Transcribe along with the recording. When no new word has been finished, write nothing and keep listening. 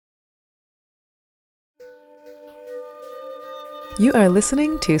You are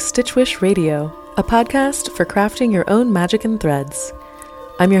listening to Stitchwish Radio, a podcast for crafting your own magic and threads.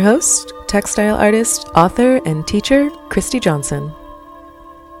 I'm your host, textile artist, author, and teacher, Christy Johnson.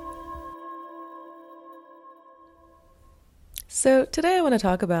 So today I want to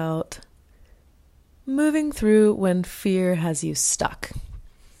talk about moving through when fear has you stuck.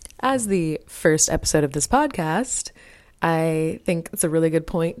 As the first episode of this podcast, I think it's a really good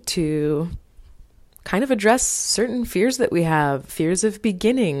point to kind of address certain fears that we have, fears of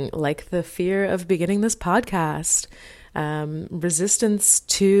beginning, like the fear of beginning this podcast, resistance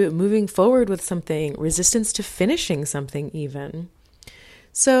to moving forward with something, resistance to finishing something even.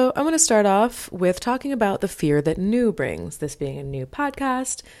 So I want to start off with talking about the fear that new brings, this being a new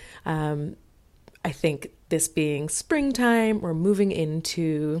podcast. I think this being springtime, we're moving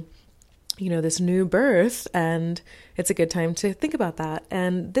into this new birth, and it's a good time to think about that.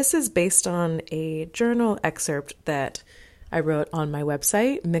 And this is based on a journal excerpt that I wrote on my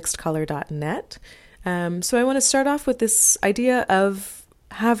website, mixedcolor.net. So I want to start off with this idea of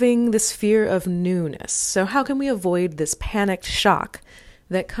having this fear of newness. So how can we avoid this panicked shock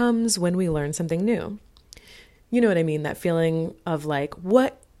that comes when we learn something new? You know what I mean? That feeling of like,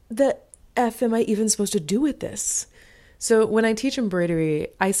 what the F am I even supposed to do with this? So when I teach embroidery,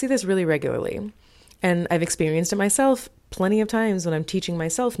 I see this really regularly, and I've experienced it myself plenty of times when I'm teaching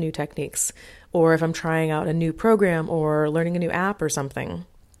myself new techniques, or if I'm trying out a new program or learning a new app or something.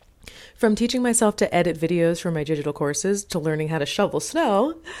 From teaching myself to edit videos for my digital courses to learning how to shovel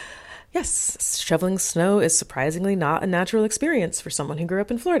snow, yes, shoveling snow is surprisingly not a natural experience for someone who grew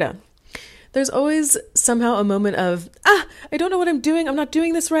up in Florida. There's always somehow a moment of, I don't know what I'm doing. I'm not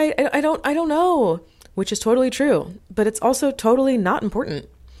doing this right. I don't know. Which is totally true, but it's also totally not important.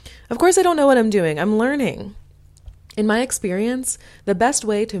 Of course, I don't know what I'm doing. I'm learning. In my experience, the best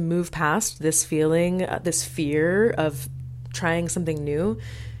way to move past this feeling, this fear of trying something new,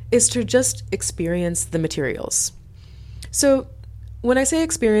 is to just experience the materials. So when I say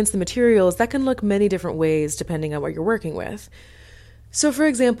experience the materials, that can look many different ways depending on what you're working with. So for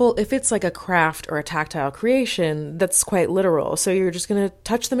example, if it's like a craft or a tactile creation, that's quite literal. So you're just going to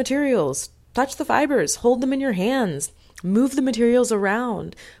touch the materials, touch the fibers, hold them in your hands, move the materials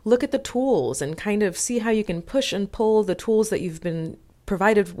around, look at the tools and kind of see how you can push and pull the tools that you've been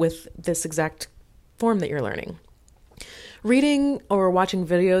provided with this exact form that you're learning. Reading or watching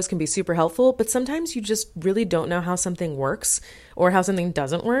videos can be super helpful, but sometimes you just really don't know how something works or how something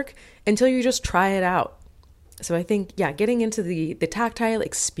doesn't work until you just try it out. So I think, getting into the tactile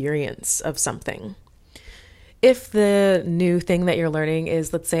experience of something. If the new thing that you're learning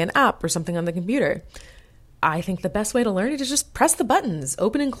is, let's say, an app or something on the computer, I think the best way to learn it is just press the buttons,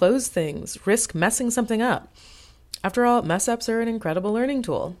 open and close things, risk messing something up. After all, mess ups are an incredible learning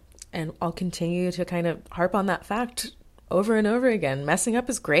tool, and I'll continue to kind of harp on that fact over and over again. Messing up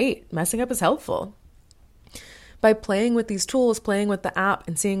is great. Messing up is helpful. By playing with these tools, playing with the app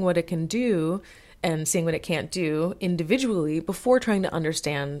and seeing what it can do and seeing what it can't do individually before trying to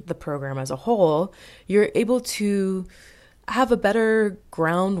understand the program as a whole, you're able to have a better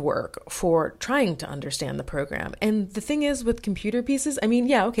groundwork for trying to understand the program. And the thing is with computer pieces,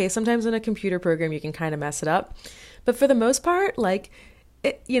 sometimes in a computer program you can kind of mess it up. But for the most part,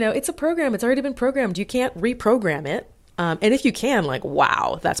 it's a program. It's already been programmed. You can't reprogram it. And if you can,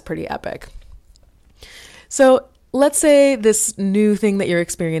 wow, that's pretty epic. So let's say this new thing that you're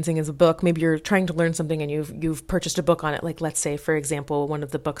experiencing is a book. Maybe you're trying to learn something and you've purchased a book on it. Like, let's say, for example, one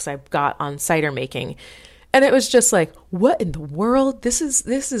of the books I got on cider making. And it was just like, what in the world? This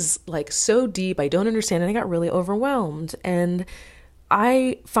is like so deep. I don't understand. And I got really overwhelmed. And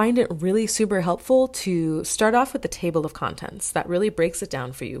I find it really super helpful to start off with the table of contents. That really breaks it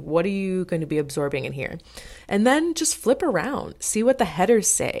down for you. What are you going to be absorbing in here? And then just flip around, see what the headers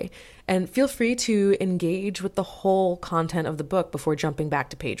say, and feel free to engage with the whole content of the book before jumping back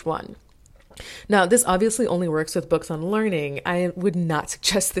to page 1. Now, this obviously only works with books on learning. I would not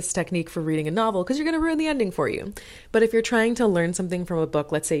suggest this technique for reading a novel because you're going to ruin the ending for you. But if you're trying to learn something from a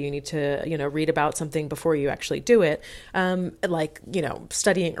book, let's say you need to, read about something before you actually do it,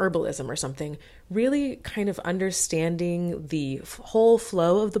 studying herbalism or something, really kind of understanding the whole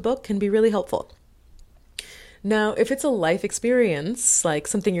flow of the book can be really helpful. Now, if it's a life experience, like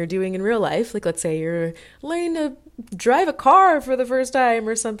something you're doing in real life, like let's say you're learning to drive a car for the first time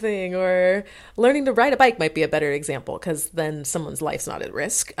or something, or learning to ride a bike might be a better example because then someone's life's not at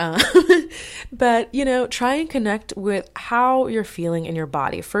risk. But, try and connect with how you're feeling in your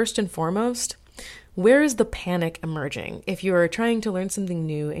body. First and foremost, where is the panic emerging? If you're trying to learn something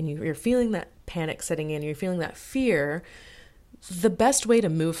new and you're feeling that panic setting in, you're feeling that fear, the best way to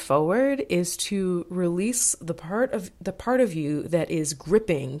move forward is to release the part of you that is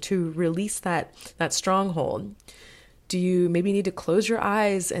gripping, to release that stronghold. Do you maybe need to close your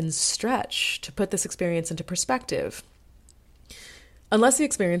eyes and stretch to put this experience into perspective? Unless the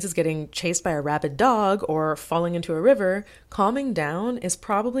experience is getting chased by a rabid dog or falling into a river, calming down is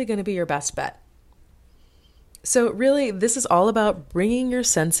probably going to be your best bet. So really, this is all about bringing your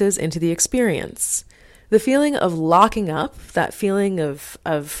senses into the experience. The feeling of locking up, that feeling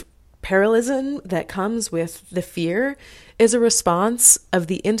of parallelism that comes with the fear, is a response of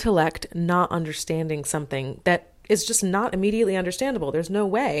the intellect not understanding something that is just not immediately understandable. There's no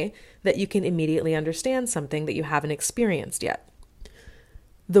way that you can immediately understand something that you haven't experienced yet.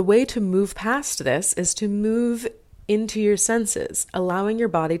 The way to move past this is to move into your senses, allowing your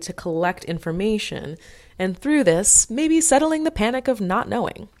body to collect information, and through this, maybe settling the panic of not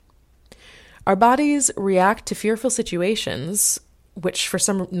knowing. Our bodies react to fearful situations, which for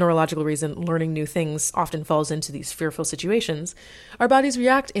some neurological reason, learning new things often falls into these fearful situations. Our bodies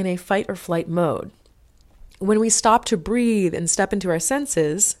react in a fight or flight mode. When we stop to breathe and step into our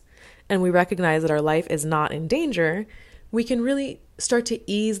senses, and we recognize that our life is not in danger, we can really start to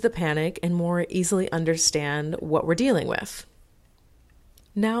ease the panic and more easily understand what we're dealing with.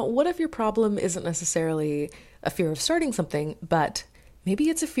 Now, what if your problem isn't necessarily a fear of starting something, but maybe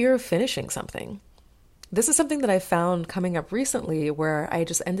it's a fear of finishing something? This is something that I found coming up recently where I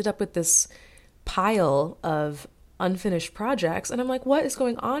just ended up with this pile of unfinished projects. And I'm like, what is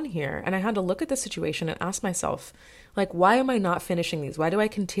going on here? And I had to look at the situation and ask myself, like, why am I not finishing these? Why do I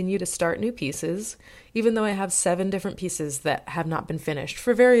continue to start new pieces, even though I have 7 different pieces that have not been finished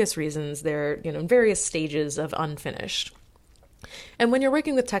for various reasons? They're, in various stages of unfinished. And when you're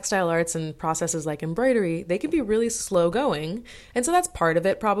working with textile arts and processes like embroidery, they can be really slow going. And so that's part of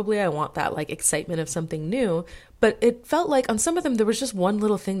it. Probably I want that like excitement of something new. But it felt like on some of them, there was just one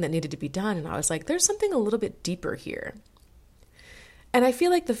little thing that needed to be done. And I was like, there's something a little bit deeper here. And I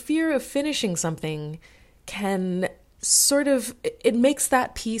feel like the fear of finishing something can it makes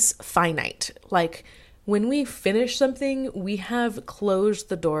that piece finite. Like when we finish something, we have closed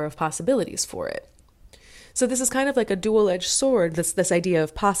the door of possibilities for it. So this is kind of like a dual-edged sword, this idea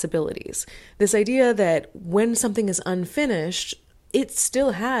of possibilities. This idea that when something is unfinished, it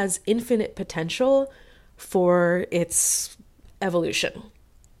still has infinite potential for its evolution.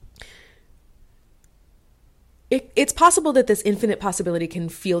 It's possible that this infinite possibility can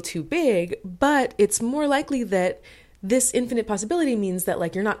feel too big, but it's more likely that this infinite possibility means that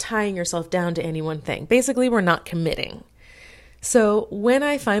like you're not tying yourself down to any one thing. Basically, we're not committing. So when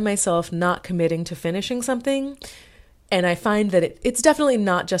I find myself not committing to finishing something, and I find that it's definitely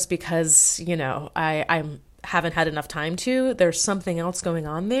not just because, I haven't had enough time to, there's something else going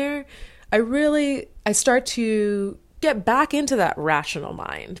on there, I start to get back into that rational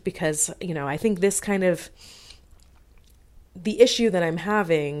mind because, I think this kind of, the issue that I'm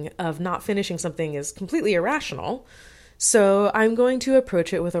having of not finishing something is completely irrational. So I'm going to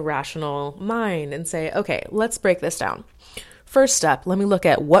approach it with a rational mind and say, okay, let's break this down. First step, let me look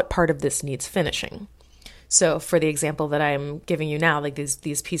at what part of this needs finishing. So for the example that I'm giving you now, like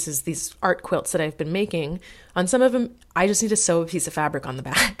these pieces, these art quilts that I've been making, on some of them, I just need to sew a piece of fabric on the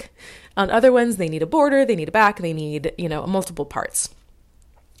back. On other ones, they need a border, they need a back, they need, multiple parts.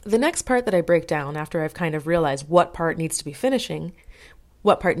 The next part that I break down after I've kind of realized what part needs finishing,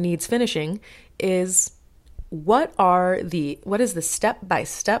 is what is the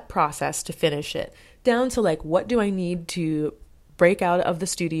step-by-step process to finish it, down to like, what do I need to break out of the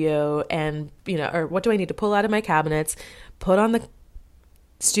studio and, or what do I need to pull out of my cabinets, put on the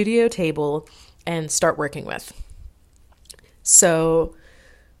studio table and start working with. So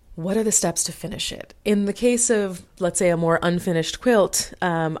what are the steps to finish it? In the case of, let's say, a more unfinished quilt,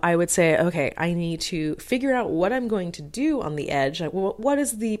 I would say, okay, I need to figure out what I'm going to do on the edge. What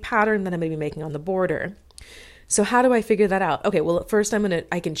is the pattern that I'm going to be making on the border? So how do I figure that out? Okay, well, first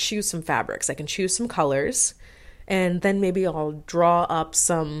I can choose some fabrics. I can choose some colors, and then maybe I'll draw up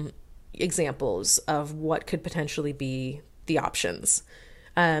some examples of what could potentially be the options.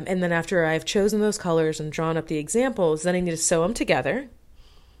 And then after I've chosen those colors and drawn up the examples, then I need to sew them together.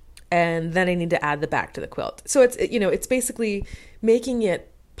 And then I need to add the back to the quilt. So it's basically making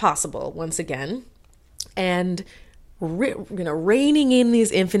it possible once again, and reining in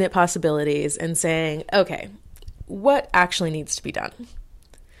these infinite possibilities and saying, okay, what actually needs to be done?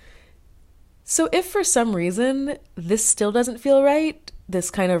 So if for some reason this still doesn't feel right, this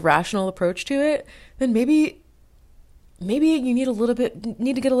kind of rational approach to it, then maybe you need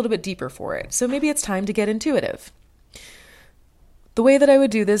to get a little bit deeper for it. So maybe it's time to get intuitive. the way that I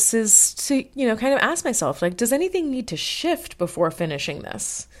would do this is to, kind of ask myself, like, does anything need to shift before finishing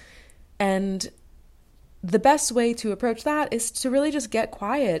this? And the best way to approach that is to really just get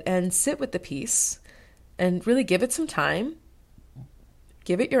quiet and sit with the piece and really give it some time,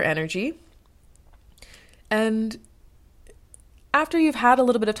 give it your energy. And after you've had a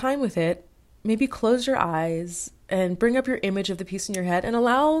little bit of time with it, maybe close your eyes and bring up your image of the piece in your head and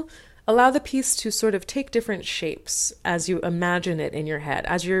allow the piece to sort of take different shapes as you imagine it in your head,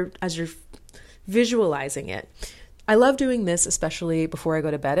 as you're visualizing it. I love doing this, especially before I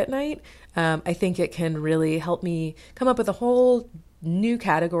go to bed at night. I think it can really help me come up with a whole new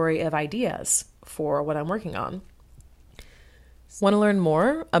category of ideas for what I'm working on. Want to learn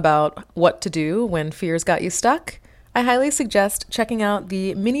more about what to do when fears got you stuck? I highly suggest checking out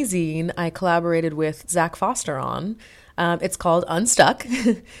the mini zine I collaborated with Zach Foster on. It's called Unstuck,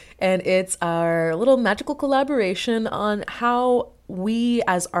 and it's our little magical collaboration on how we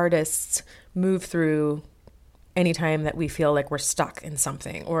as artists move through anytime that we feel like we're stuck in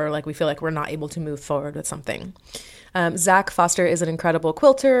something or like we feel like we're not able to move forward with something. Zach Foster is an incredible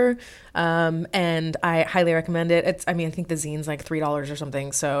quilter, and I highly recommend it. I think the zine's like $3 or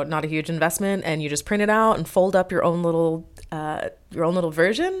something, so not a huge investment, and you just print it out and fold up your own little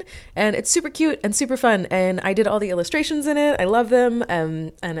version, and it's super cute and super fun, and I did all the illustrations in it. I love them,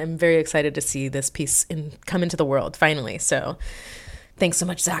 and I'm very excited to see this piece come into the world finally, so thanks so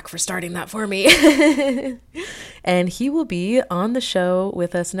much, Zach, for starting that for me. And he will be on the show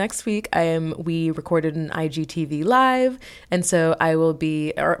with us next week. We recorded an IGTV live, and so I will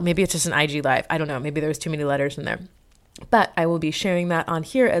be, or maybe it's just an IG live. I don't know. Maybe there's too many letters in there. But I will be sharing that on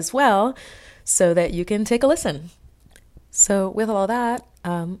here as well so that you can take a listen. So with all that,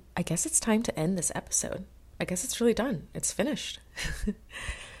 I guess it's time to end this episode. I guess it's really done. It's finished.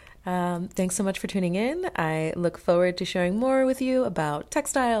 Thanks so much for tuning in. I look forward to sharing more with you about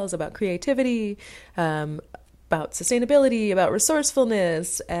textiles, about creativity, about sustainability, about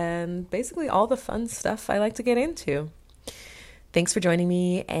resourcefulness, and basically all the fun stuff I like to get into. Thanks for joining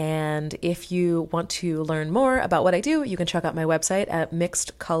me, and if you want to learn more about what I do, you can check out my website at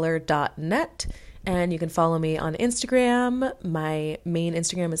mixedcolor.net, and you can follow me on Instagram. My main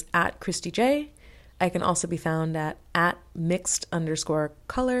Instagram is @ChristyJ. I can also be found at @mixed_color_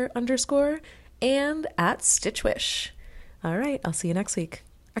 and @Stitchwish. All right, I'll see you next week.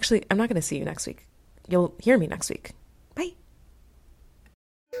 Actually, I'm not going to see you next week. You'll hear me next week.